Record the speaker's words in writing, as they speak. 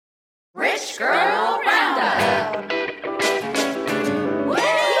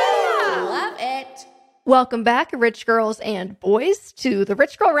Welcome back, rich girls and boys, to the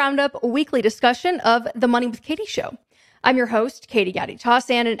Rich Girl Roundup weekly discussion of the Money with Katie show. I'm your host, Katie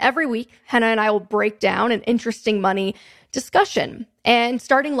Gatti-Tassan, and every week, Henna and I will break down an interesting money discussion. And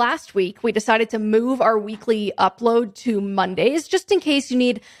starting last week, we decided to move our weekly upload to Mondays, just in case you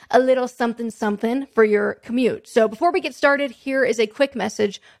need a little something for your commute. So before we get started, here is a quick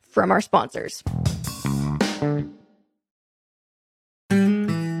message from our sponsors.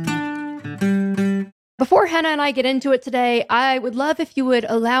 Before Henna and I get into it today, I would love if you would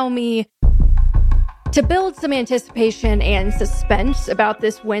allow me to build some anticipation and suspense about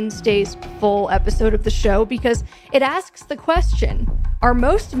this Wednesday's full episode of the show, because it asks the question, are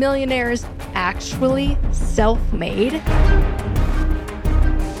most millionaires actually self-made?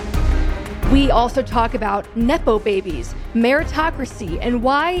 We also talk about Nepo babies, meritocracy, and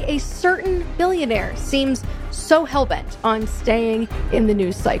why a certain billionaire seems so hellbent on staying in the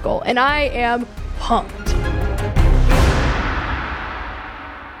news cycle. And I am pumped.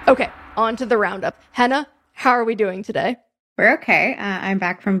 Okay, on to the roundup. Henna, how are we doing today? We're okay. I'm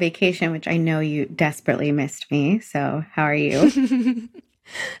back from vacation, which I know you desperately missed me. So how are you?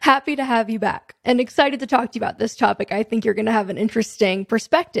 Happy to have you back and excited to talk to you about this topic. I think you're going to have an interesting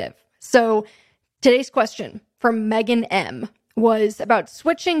perspective. So today's question from Megan M. was about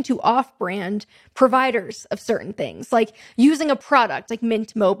switching to off-brand providers of certain things, like using a product like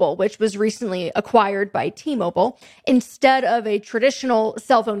Mint Mobile, which was recently acquired by T-Mobile, instead of a traditional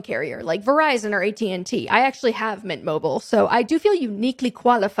cell phone carrier like Verizon or AT&T. I actually have Mint Mobile, so I do feel uniquely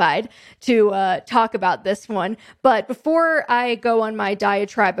qualified to talk about this one. But before I go on my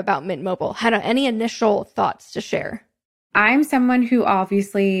diatribe about Mint Mobile, Hannah, any initial thoughts to share? I'm someone who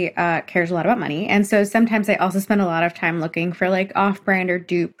obviously cares a lot about money. And so sometimes I also spend a lot of time looking for like off-brand or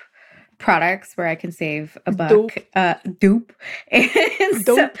dupe products where I can save a buck. Dupe. And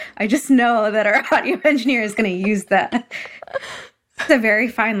so I just know that our audio engineer is going to use that. It's a very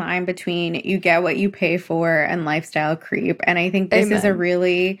fine line between you get what you pay for and lifestyle creep. And I think this is a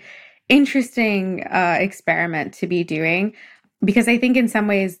really interesting experiment to be doing, because I think in some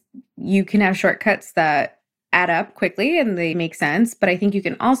ways you can have shortcuts that add up quickly and they make sense. But I think you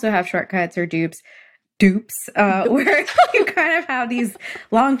can also have shortcuts or dupes, where you kind of have these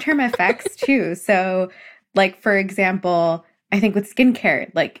long-term effects too. So like, for example, I think with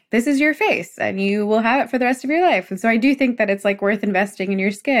skincare, like this is your face and you will have it for the rest of your life. And so I do think that it's like worth investing in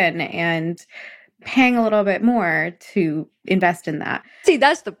your skin and paying a little bit more to invest in that. See,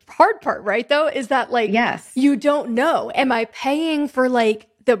 that's the hard part, right? Though, is that like, yes, you don't know. Am I paying for like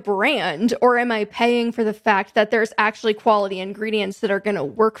the brand, or am I paying for the fact that there's actually quality ingredients that are going to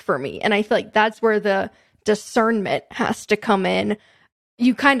work for me? And I feel like that's where the discernment has to come in.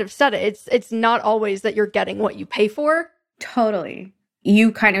 You kind of said it. It's not always that you're getting what you pay for. Totally.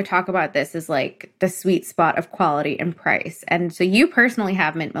 You kind of talk about this as like the sweet spot of quality and price. And so you personally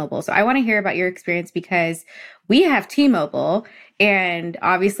have Mint Mobile. So I want to hear about your experience, because we have T-Mobile and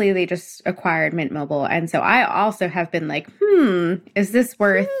obviously they just acquired Mint Mobile. And so I also have been like, is this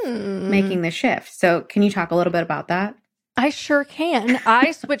worth making the shift? So can you talk a little bit about that? I sure can.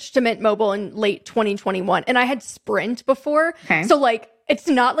 I switched to Mint Mobile in late 2021 and I had Sprint before. Okay. So like, it's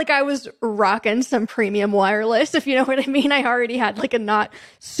not like I was rocking some premium wireless, if you know what I mean. I already had like a not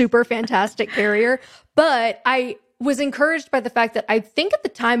super fantastic carrier, but I was encouraged by the fact that I think at the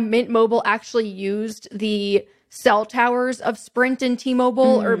time Mint Mobile actually used the cell towers of Sprint and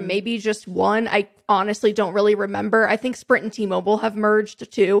T-Mobile, or maybe just one. I honestly don't really remember. I think Sprint and T-Mobile have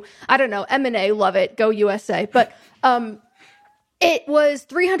merged too. I don't know. M&A, love it. Go USA. But it was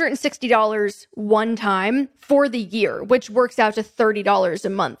 $360 one time for the year, which works out to $30 a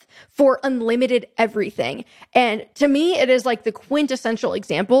month for unlimited everything. And to me, it is like the quintessential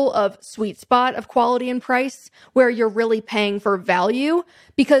example of sweet spot of quality and price, where you're really paying for value,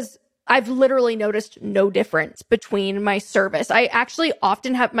 because I've literally noticed no difference between my service. I actually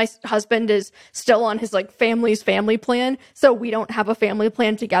often have, my husband is still on his like family's family plan, so we don't have a family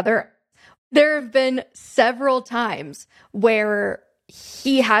plan together. There have been several times where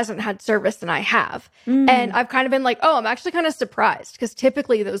he hasn't had service and I have. And I've kind of been like, oh, I'm actually kind of surprised, because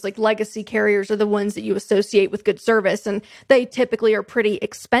typically those like legacy carriers are the ones that you associate with good service, and they typically are pretty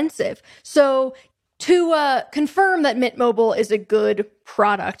expensive. So to confirm that Mint Mobile is a good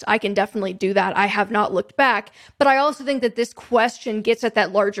product, I can definitely do that. I have not looked back, but I also think that this question gets at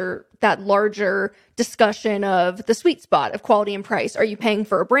that larger discussion of the sweet spot of quality and price. Are you paying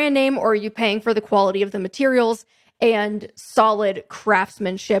for a brand name, or are you paying for the quality of the materials and solid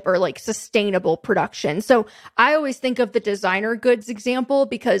craftsmanship, or like sustainable production? So I always think of the designer goods example,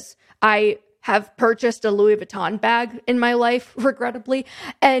 because I have purchased a Louis Vuitton bag in my life, regrettably,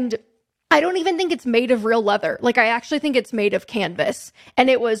 and I don't even think it's made of real leather. Like, I actually think it's made of canvas. And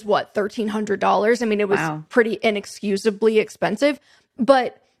it was, what, $1,300? I mean, it was pretty inexcusably expensive.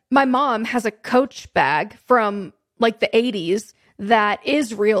 But my mom has a Coach bag from, like, the 80s that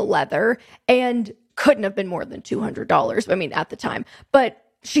is real leather and couldn't have been more than $200. I mean, at the time. But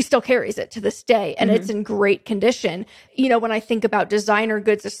she still carries it to this day, and it's in great condition. You know, when I think about designer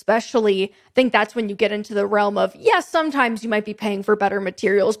goods especially, I think that's when you get into the realm of, yes, sometimes you might be paying for better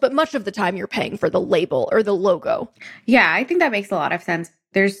materials, but much of the time you're paying for the label or the logo. Yeah, I think that makes a lot of sense.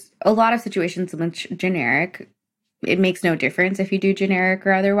 There's a lot of situations in which generic, it makes no difference if you do generic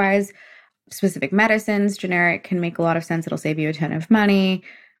or otherwise. Specific medicines, generic can make a lot of sense. It'll save you a ton of money.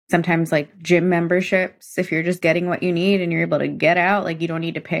 Sometimes like gym memberships, if you're just getting what you need and you're able to get out, like you don't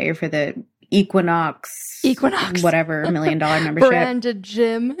need to pay for the Equinox, whatever, $1 million membership. Branded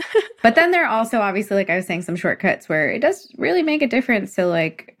gym. But then there are also obviously, like I was saying, some shortcuts where it does really make a difference. So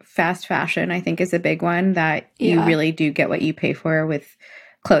like fast fashion, I think is a big one that you really do get what you pay for with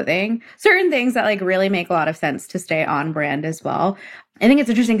clothing. Certain things that like really make a lot of sense to stay on brand as well. I think it's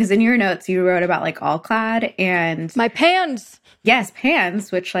interesting because in your notes, you wrote about like all clad and my pans. Yes,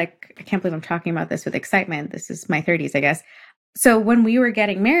 pans, which like, I can't believe I'm talking about this with excitement. This is my 30s, I guess. So when we were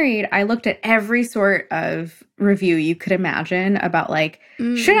getting married, I looked at every sort of review you could imagine about like,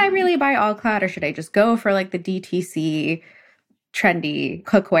 should I really buy all clad or should I just go for like the DTC trendy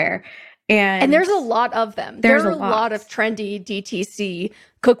cookware? And there's a lot of them. There are a lot of trendy DTC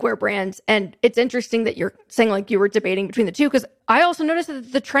cookware brands. And it's interesting that you're saying like you were debating between the two, because I also noticed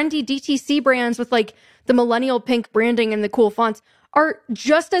that the trendy DTC brands with like the millennial pink branding and the cool fonts are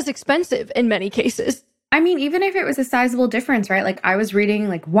just as expensive in many cases. I mean, even if it was a sizable difference, right? Like I was reading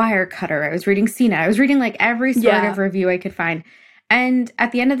like Wirecutter, I was reading CNET, I was reading like every sort of review I could find. And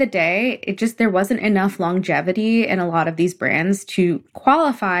at the end of the day, there wasn't enough longevity in a lot of these brands to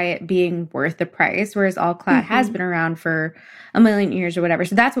qualify it being worth the price, whereas All Clad has been around for a million years or whatever.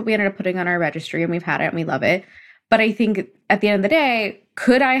 So that's what we ended up putting on our registry, and we've had it and we love it. But I think at the end of the day,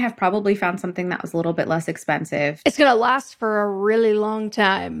 could I have probably found something that was a little bit less expensive? It's going to last for a really long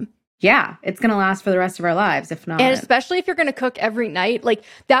time. Yeah, it's going to last for the rest of our lives, if not. And especially if you're going to cook every night. Like,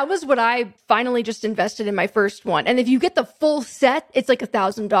 that was what I finally just invested in my first one. And if you get the full set, it's like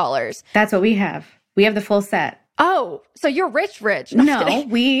 $1,000. That's what we have. We have the full set. Oh, so you're rich. No,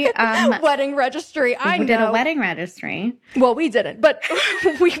 we... wedding registry, I know. We did a wedding registry. Well, we didn't. But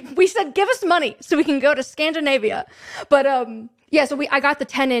we said, give us money so we can go to Scandinavia. But... yeah, so I got the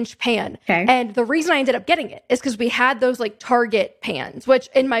 10-inch pan. Okay. And the reason I ended up getting it is because we had those like Target pans, which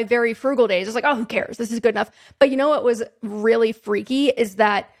in my very frugal days, I was like, oh, who cares? This is good enough. But you know what was really freaky is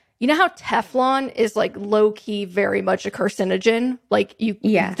that, you know how Teflon is like low-key very much a carcinogen? Like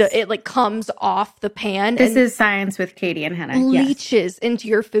it like comes off the pan. This is science with Katie and Hannah. Leaches into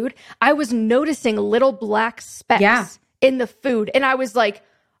your food. I was noticing little black specks in the food. And I was like,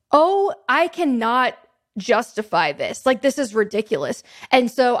 oh, I cannot justify this. Like, this is ridiculous.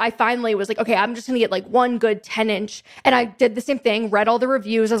 And so I finally was like, okay, I'm just gonna get like one good 10-inch. And I did the same thing, read all the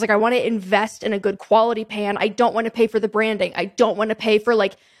reviews. I was like, I want to invest in a good quality pan. I don't want to pay for the branding. I don't want to pay for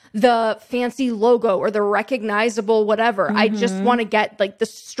like the fancy logo or the recognizable whatever. I just want to get like the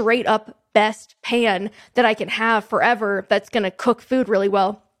straight up best pan that I can have forever that's gonna cook food really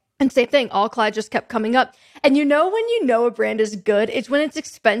well. And same thing, All Clad just kept coming up. And you know when you know a brand is good, it's when it's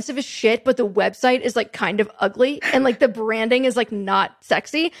expensive as shit, but the website is like kind of ugly and like the branding is like not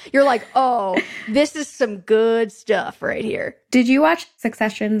sexy. You're like, oh, this is some good stuff right here. Did you watch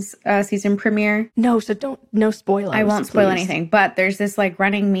Succession's season premiere? No, so no spoilers. I won't spoil anything, but there's this like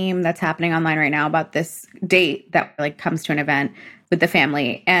running meme that's happening online right now about this date that like comes to an event with the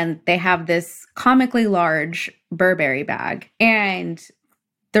family. And they have this comically large Burberry bag. And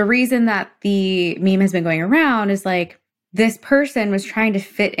the reason that the meme has been going around is like this person was trying to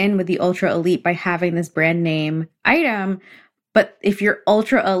fit in with the ultra elite by having this brand name item. But if you're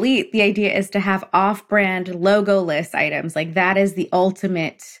ultra elite, the idea is to have off-brand logo-less items. Like that is the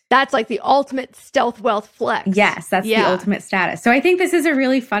ultimate. That's like the ultimate stealth wealth flex. Yes, that's the ultimate status. So I think this is a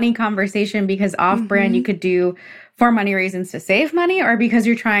really funny conversation because off-brand you could do for money reasons to save money or because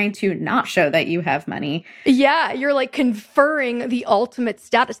you're trying to not show that you have money. Yeah, you're like conferring the ultimate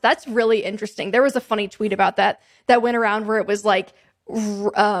status. That's really interesting. There was a funny tweet about that went around where it was like,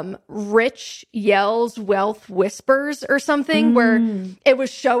 rich yells, wealth whispers or something, where it was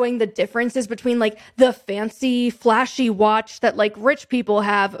showing the differences between like the fancy, flashy watch that like rich people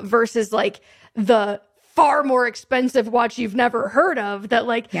have versus like the far more expensive watch you've never heard of that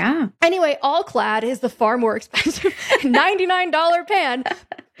like, anyway, All Clad is the far more expensive $99 pan.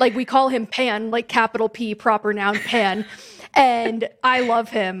 Like we call him Pan, like capital P, proper noun Pan. And I love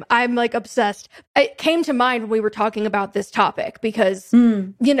him. I'm like obsessed. It came to mind when we were talking about this topic because,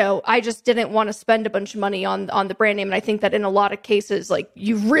 you know, I just didn't want to spend a bunch of money on the brand name. And I think that in a lot of cases, like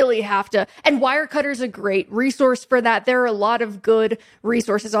you really have to, and Wirecutter's a great resource for that. There are a lot of good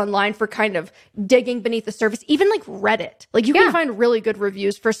resources online for kind of digging beneath the surface, even like Reddit. Like you can find really good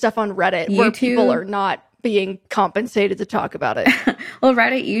reviews for stuff on Reddit where people are not being compensated to talk about it. Well,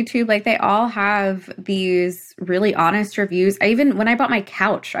 Reddit, YouTube, like they all have these really honest reviews. When I bought my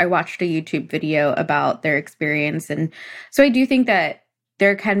couch, I watched a YouTube video about their experience. And so I do think that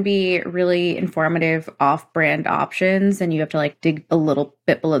there can be really informative off-brand options, and you have to like dig a little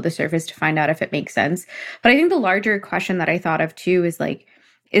bit below the surface to find out if it makes sense. But I think the larger question that I thought of too is like,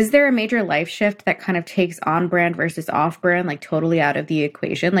 is there a major life shift that kind of takes on-brand versus off-brand, like totally out of the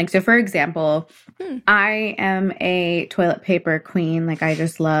equation? Like, so for example, I am a toilet paper queen. Like, I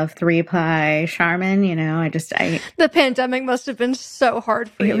just love 3-ply Charmin, you know, The pandemic must have been so hard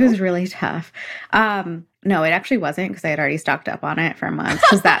for you. It was really tough. No, it actually wasn't because I had already stocked up on it for a month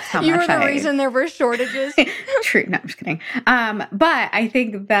because that's how you much were the reason there were shortages. True. No, I'm just kidding. But I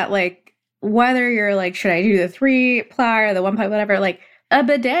think that like, whether you're like, should I do the 3-ply or the 1-ply, whatever, like, a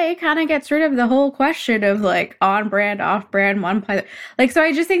bidet kind of gets rid of the whole question of like on brand, off brand, 1-ply. Like, so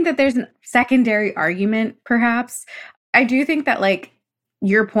I just think that there's a secondary argument, perhaps. I do think that like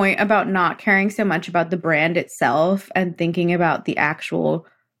your point about not caring so much about the brand itself and thinking about the actual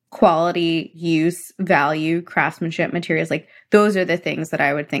quality, use, value, craftsmanship, materials, like those are the things that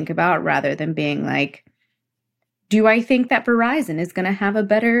I would think about rather than being like, do I think that Verizon is going to have a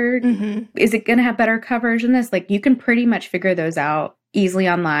better, is it going to have better coverage than this? Like you can pretty much figure those out easily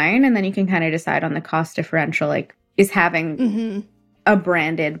online, and then you can kind of decide on the cost differential, like is having a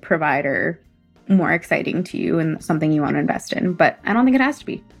branded provider more exciting to you and something you want to invest in. But I don't think it has to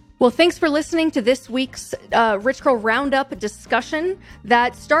be. Well, thanks for listening to this week's Rich Girl Roundup discussion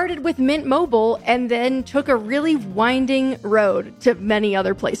that started with Mint Mobile and then took a really winding road to many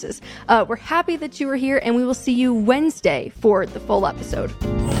other places. We're happy that you were here, and we will see you Wednesday for the full episode.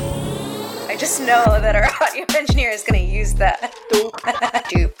 I just know that our audio engineer is going to use that.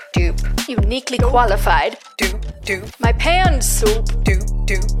 Dupe. Uniquely qualified. Dupe. My pants. Dupe.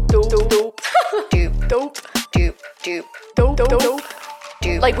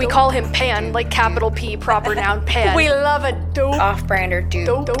 Like we call him Pan, like capital P, proper noun Pan. We love a dope. Off-brand or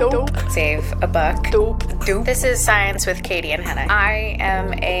dupe. Save a buck. Dupe. This is Science with Katie and Hannah. I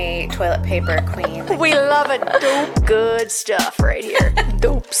am a toilet paper queen. We love a dope. Good stuff right here.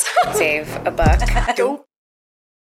 Dopes. Save a buck. Dope.